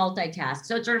can multitask.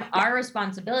 So it's sort of our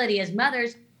responsibility as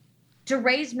mothers to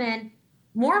raise men,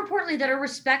 more importantly, that are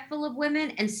respectful of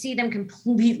women and see them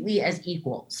completely as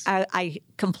equals. I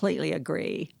completely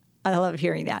agree. I love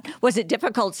hearing that. Was it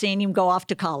difficult seeing him go off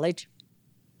to college?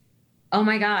 Oh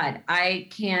my God.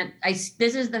 He's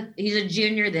a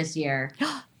junior this year.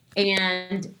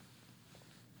 And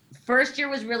first year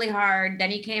was really hard.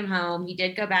 Then he came home. He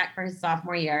did go back for his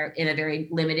sophomore year in a very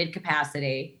limited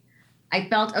capacity. I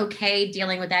felt okay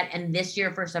dealing with that. And this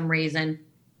year, for some reason,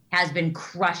 has been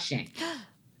crushing.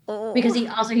 Because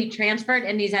he transferred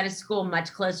and he's at a school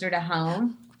much closer to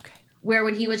home. Okay. Where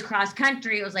when he was cross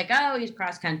country, it was like, oh, he's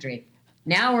cross country.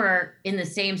 Now we're in the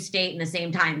same state in the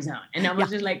same time zone. And I was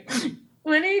just like,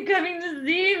 when are you coming to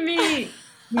see me?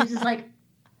 He's just like,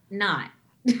 not.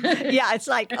 Yeah, it's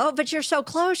like, oh, but you're so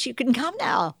close. You can come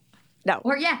now. No.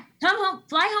 Or come home,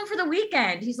 fly home for the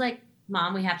weekend. He's like,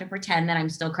 Mom, we have to pretend that I'm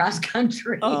still cross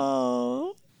country.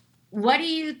 Oh. What do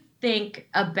you think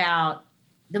about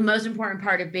the most important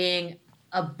part of being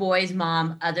a boy's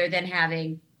mom, other than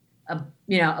having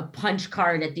a punch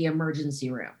card at the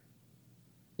emergency room?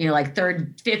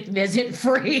 Fifth visit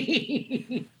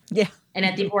free. Yeah. And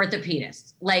at the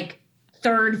orthopedist,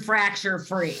 third fracture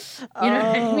free. You know what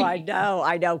I mean?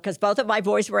 I know. Because both of my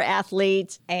boys were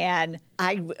athletes, and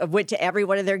I went to every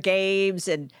one of their games,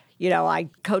 and I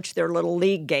coached their little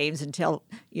league games until,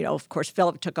 of course,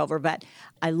 Philip took over. But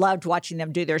I loved watching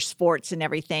them do their sports and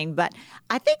everything. But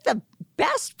I think the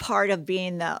best part of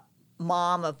being the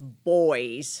mom of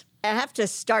boys, I have to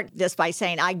start this by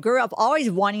saying I grew up always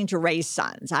wanting to raise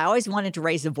sons. I always wanted to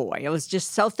raise a boy. I was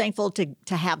just so thankful to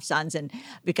have sons, and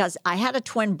because I had a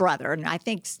twin brother, and I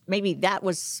think maybe that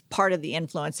was part of the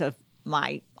influence of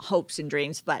my hopes and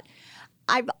dreams. But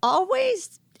I've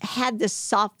always had this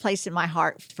soft place in my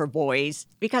heart for boys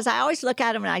because I always look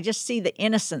at them and I just see the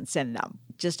innocence in them.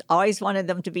 Just always wanted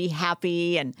them to be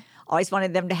happy and always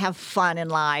wanted them to have fun in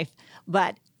life.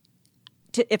 But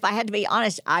if I had to be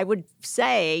honest, I would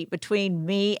say between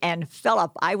me and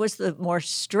Philip, I was the more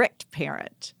strict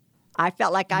parent. I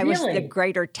felt like I was the Really?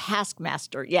 greater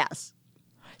taskmaster. Yes.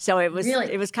 So it was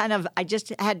Really? it was kind of, I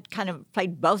just had kind of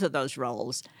played both of those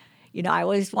roles. I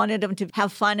always wanted them to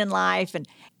have fun in life, and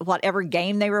whatever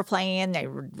game they were playing, they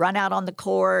would run out on the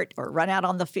court or run out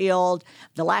on the field.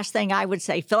 The last thing I would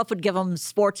say, Philip would give them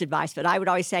sports advice, but I would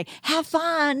always say, have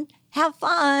fun, have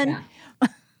fun.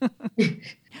 Yeah.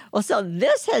 Well, so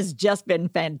this has just been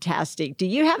fantastic. Do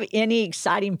you have any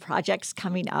exciting projects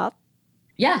coming up?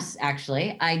 Yes,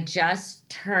 actually. I just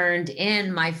turned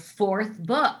in my 4th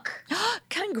book.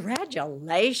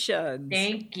 Congratulations.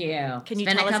 Thank you. Can you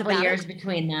It's been tell a us couple about years it?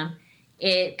 between them.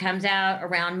 It comes out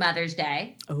around Mother's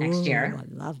Day next year, I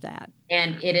love that.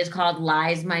 and it is called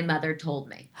Lies My Mother Told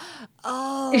Me.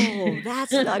 Oh,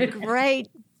 that's a great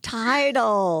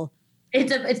title.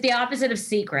 It's the opposite of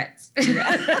secrets.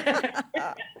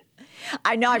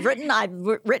 I know I've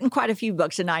written quite a few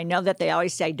books, and I know that they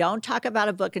always say, don't talk about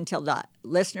a book until the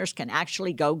listeners can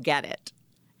actually go get it,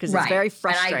 because it's Right. very And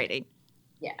frustrating.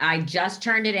 Yeah, I just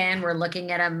turned it in. We're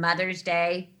looking at a Mother's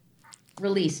Day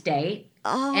release date,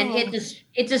 and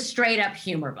it's a straight up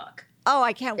humor book. Oh,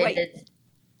 I can't wait. It is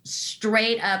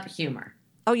straight up humor.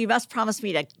 Oh, you must promise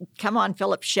me to come on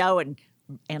Philip's show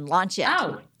and launch it.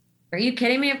 Oh, are you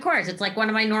kidding me? Of course. It's like one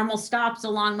of my normal stops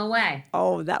along the way.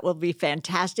 Oh, that will be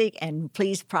fantastic. And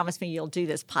please promise me you'll do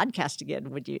this podcast again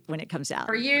when it comes out.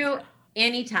 For you,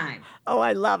 anytime. Oh,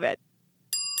 I love it.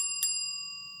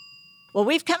 Well,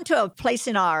 we've come to a place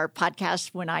in our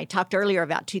podcast when I talked earlier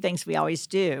about 2 things we always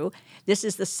do. This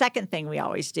is the second thing we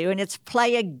always do, and it's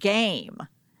play a game.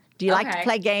 Do you like to Okay.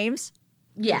 play games?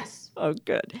 Yes. Oh,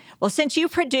 good. Well, since you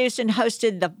produced and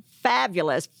hosted the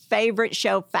fabulous favorite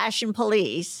show, Fashion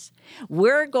Police,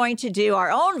 we're going to do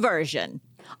our own version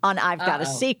on I've Got a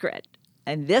Uh-oh. Secret.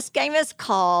 And this game is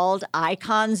called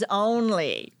Icons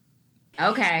Only.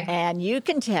 Okay. And you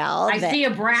can tell I that... see a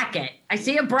bracket.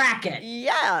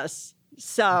 Yes.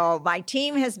 So my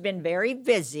team has been very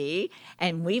busy,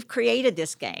 and we've created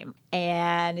this game.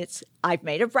 And I've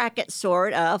made a bracket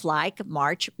sort of like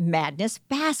March Madness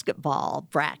basketball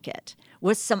bracket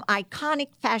with some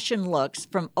iconic fashion looks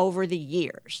from over the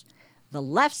years. The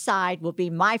left side will be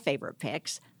my favorite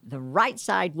picks. The right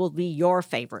side will be your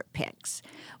favorite picks.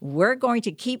 We're going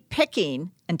to keep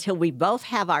picking until we both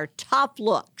have our top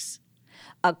looks.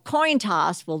 A coin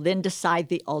toss will then decide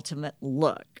the ultimate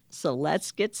look. So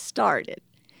let's get started.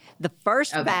 The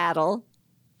first battle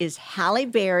is Halle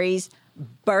Berry's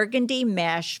burgundy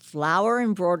mesh flower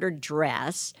embroidered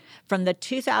dress from the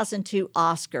 2002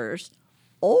 Oscars,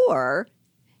 or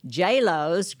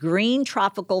J-Lo's green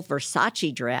tropical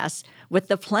Versace dress with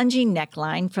the plunging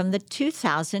neckline from the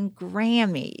 2000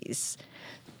 Grammys.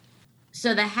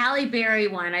 So the Halle Berry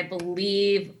one, I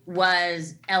believe,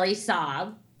 was Ellie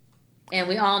Saab. And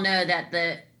we all know that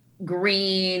the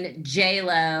green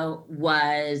J-Lo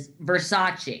was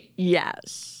Versace.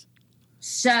 Yes.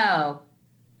 So,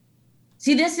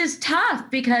 see, this is tough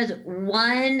because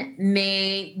one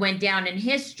went down in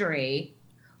history,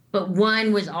 but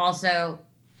one was also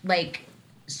like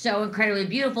so incredibly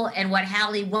beautiful, and what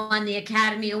Halle won the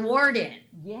Academy Award in.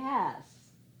 Yes.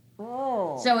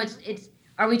 Oh. So it's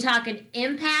are we talking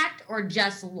impact or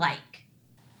just like?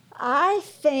 I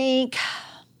think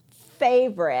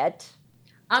favorite.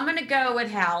 I'm going to go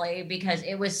with Halle because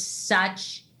it was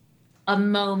such a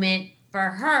moment for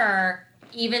her,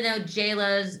 even though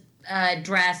J-Lo's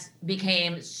dress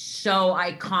became so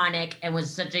iconic and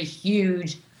was such a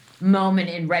huge moment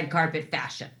in red carpet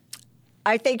fashion.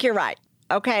 I think you're right.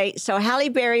 Okay, so Halle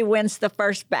Berry wins the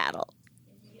first battle.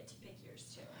 You get to pick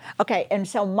yours too. Okay, and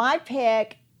so my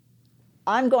pick,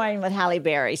 I'm going with Halle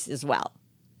Berry's as well.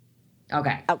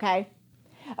 Okay.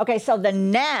 Okay, so the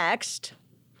next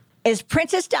is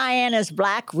Princess Diana's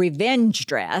black revenge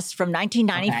dress from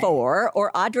 1994,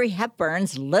 or Audrey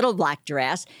Hepburn's little black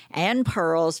dress and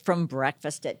pearls from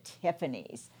Breakfast at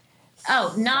Tiffany's.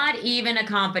 Oh, not even a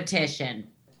competition.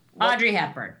 Audrey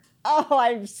Hepburn. Oh,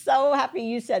 I'm so happy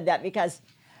you said that because,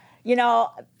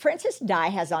 Princess Di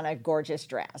has on a gorgeous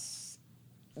dress,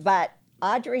 but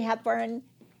Audrey Hepburn,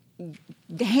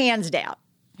 hands down.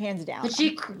 But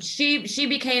she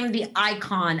became the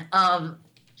icon of,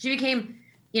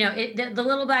 the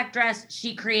little black dress,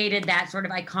 she created that sort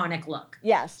of iconic look.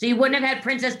 Yes. So you wouldn't have had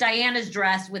Princess Diana's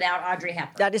dress without Audrey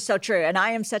Hepburn. That is so true. And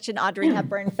I am such an Audrey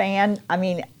Hepburn fan. I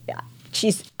mean,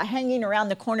 she's hanging around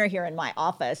the corner here in my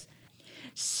office.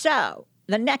 So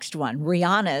the next one,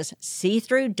 Rihanna's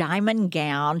see-through diamond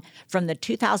gown from the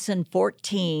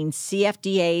 2014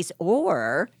 CFDAs,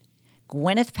 or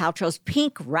Gwyneth Paltrow's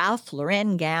pink Ralph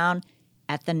Lauren gown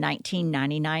at the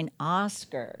 1999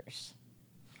 Oscars.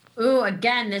 Ooh,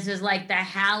 again, this is like the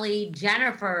Halle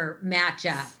Jennifer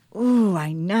matchup. Ooh,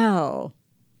 I know.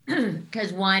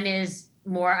 Because one is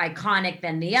more iconic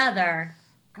than the other.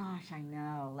 Gosh, I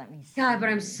know. Let me see. God, but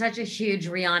I'm such a huge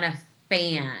Rihanna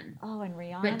fan. Oh, and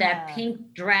Rihanna. But that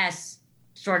pink dress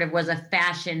sort of was a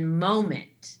fashion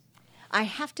moment. I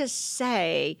have to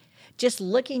say, just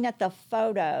looking at the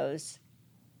photos,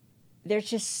 there's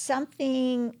just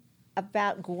something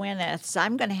about Gwyneth's.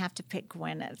 I'm going to have to pick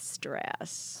Gwyneth's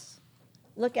dress.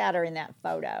 Look at her in that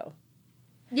photo.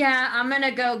 Yeah, I'm going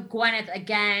to go Gwyneth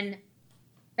again,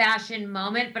 fashion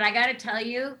moment. But I got to tell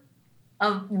you,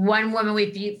 of one woman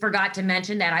we forgot to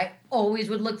mention that I always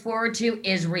would look forward to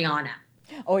is Rihanna.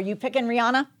 Oh, are you picking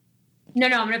Rihanna? No,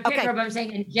 I'm going to pick Okay. her, but I'm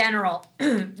saying in general,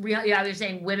 I was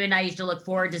saying women I used to look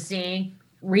forward to seeing,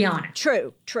 Rihanna.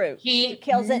 True. She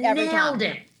kills it every time. Nailed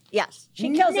it. Yes, she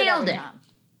kills it Nailed every it.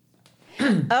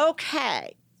 time.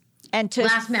 Okay. And to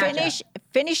Last matchup.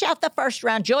 finish out the first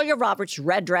round, Julia Roberts'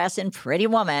 red dress in Pretty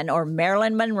Woman or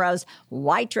Marilyn Monroe's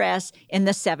white dress in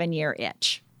The 7-Year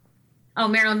Itch. Oh,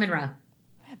 Marilyn Monroe.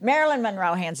 Marilyn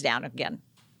Monroe, hands down again.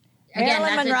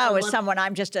 Marilyn Monroe is someone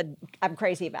I'm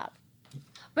crazy about.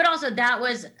 But also, that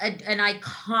was an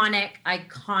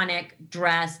iconic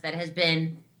dress that has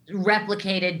been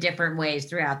replicated different ways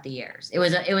throughout the years. It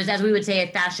was, as we would say,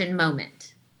 a fashion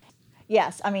moment.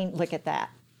 Yes, I mean, look at that.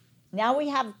 Now we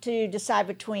have to decide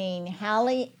between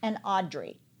Halle and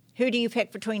Audrey. Who do you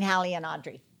pick between Halle and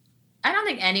Audrey? I don't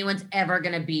think anyone's ever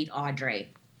going to beat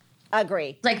Audrey.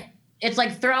 Agree. It's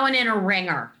like throwing in a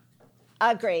ringer.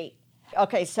 Agree.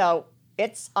 Okay, so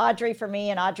it's Audrey for me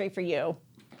and Audrey for you.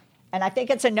 And I think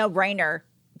it's a no-brainer.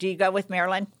 Do you go with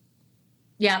Marilyn?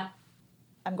 Yep.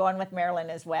 I'm going with Marilyn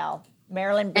as well.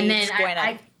 Marilyn And beats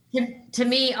then Gwyneth. to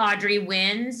me, Audrey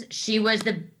wins. She was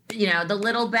the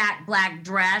little black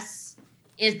dress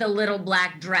is the little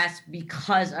black dress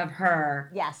because of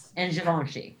her. Yes. And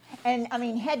Givenchy. And I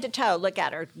mean, head to toe, look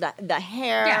at her. The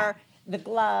hair, Yeah. the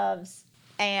gloves,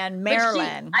 and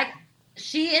Marilyn.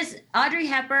 Audrey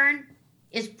Hepburn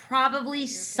is probably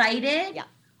cited Yeah.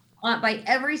 By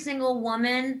every single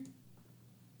woman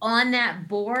on that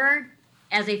board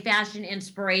as a fashion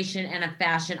inspiration and a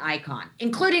fashion icon,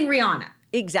 including Rihanna.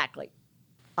 Exactly.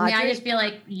 I mean, I Audrey- just feel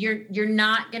like you're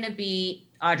not going to beat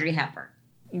Audrey Hepburn.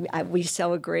 We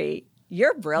so agree.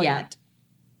 You're brilliant.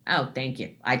 Oh, thank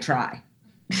you. I try.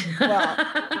 Well,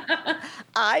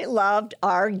 I loved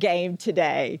our game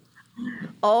today.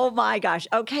 Oh my gosh.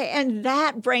 Okay, and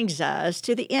that brings us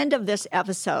to the end of this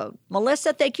episode.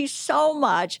 Melissa, thank you so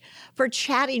much for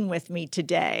chatting with me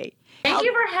today. Thank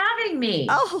you for having me.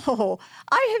 Oh,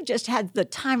 I have just had the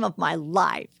time of my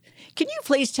life. Can you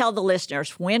please tell the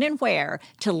listeners when and where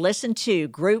to listen to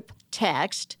Group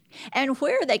Text and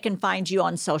where they can find you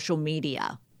on social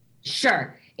media?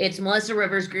 Sure. It's Melissa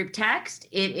Rivers Group Text.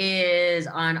 It is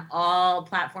on all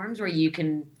platforms where you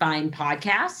can find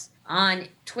podcasts. On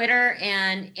Twitter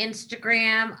and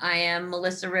Instagram, I am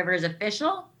Melissa Rivers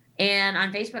Official. And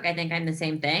on Facebook, I think I'm the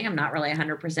same thing. I'm not really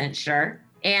 100% sure.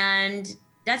 And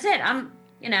that's it.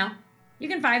 You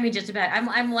can find me just about.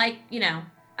 I'm like,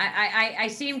 I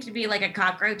seem to be like a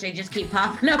cockroach. I just keep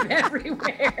popping up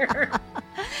everywhere.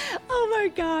 Oh my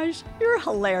gosh, you're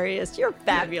hilarious. You're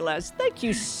fabulous. Thank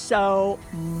you so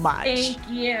much. Thank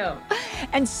you.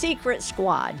 And Secret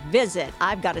Squad, visit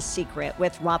I've Got a Secret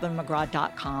with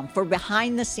RobinMcGraw.com for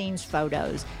behind the scenes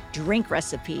photos, drink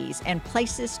recipes, and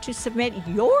places to submit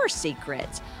your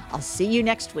secrets. I'll see you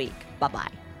next week.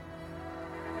 Bye-bye.